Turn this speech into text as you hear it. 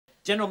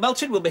General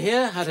Melchett will be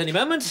here at any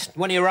moment.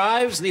 When he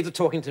arrives, leave the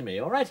talking to me,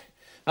 all right?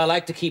 I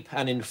like to keep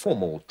an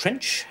informal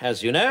trench,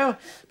 as you know,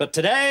 but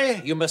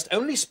today you must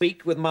only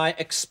speak with my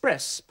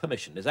express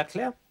permission. Is that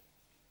clear?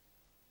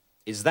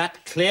 Is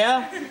that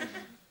clear?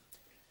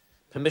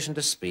 Permission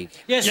to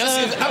speak. Yes,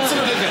 yes,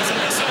 absolutely,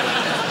 yes.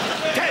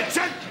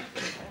 Attention!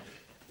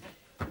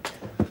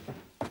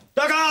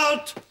 Duck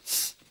out!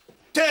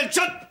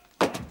 Attention!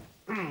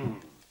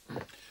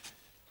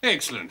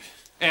 Excellent.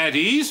 At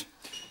ease.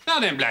 Now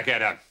then,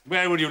 Blackadder,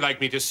 where would you like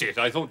me to sit?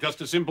 I thought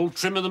just a simple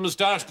trim of the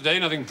moustache today,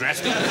 nothing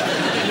drastic.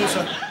 No,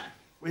 sir.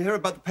 We hear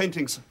about the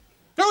paintings.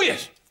 Oh,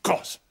 yes, of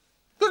course.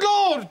 Good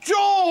Lord,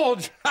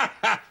 George!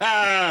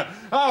 How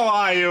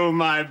are you,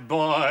 my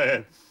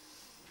boy?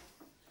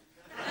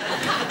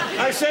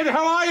 I said,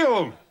 how are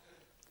you?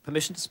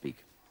 Permission to speak.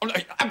 Oh,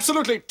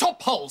 absolutely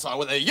top hole, sir,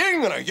 with a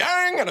yin and a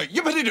yang and a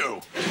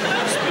yippity-doo.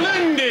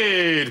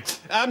 Splendid!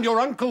 And your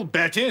Uncle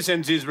Batty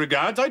sends his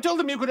regards. I told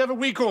him you could have a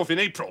week off in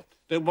April.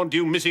 Don't want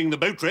you missing the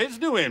boat race,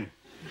 do we?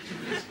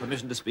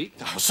 Permission to speak?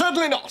 Oh,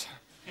 certainly not.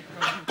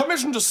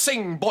 Permission to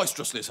sing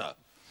boisterously, sir.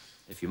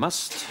 If you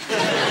must.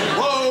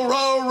 Row,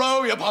 row,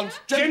 row your punt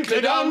gently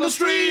down the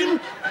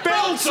stream.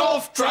 Belts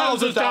off,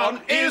 trousers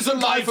down, isn't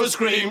life a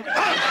scream?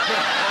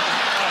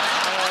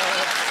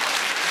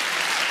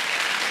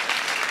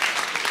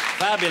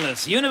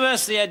 Fabulous.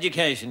 University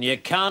education. You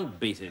can't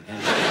beat it.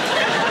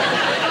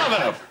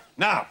 Bravo.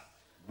 Now,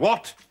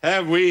 what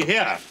have we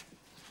here?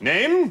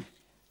 Name?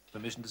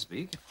 Permission to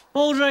speak?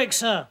 Baldrick,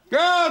 sir.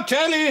 Oh,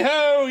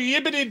 tally-ho,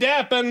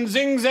 yippity-dap and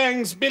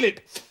zing-zang spillet.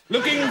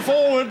 Looking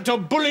forward to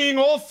bullying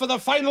off for the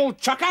final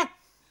chucker?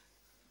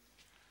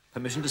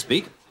 Permission to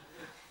speak?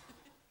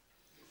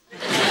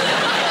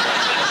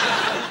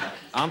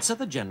 Answer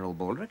the General,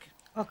 Baldrick.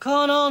 I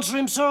can't answer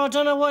him, sir. I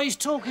don't know what he's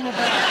talking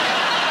about.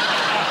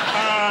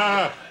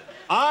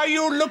 Are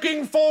you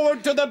looking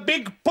forward to the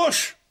big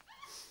push?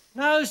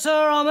 No,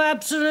 sir, I'm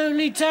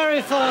absolutely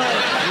terrified.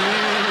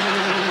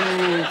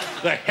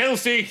 The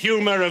healthy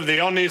humour of the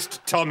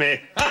honest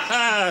Tommy.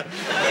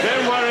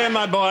 Don't worry,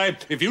 my boy.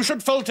 If you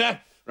should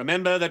falter,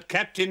 remember that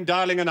Captain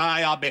Darling and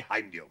I are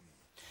behind you.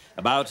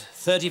 About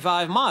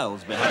 35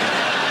 miles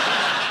behind.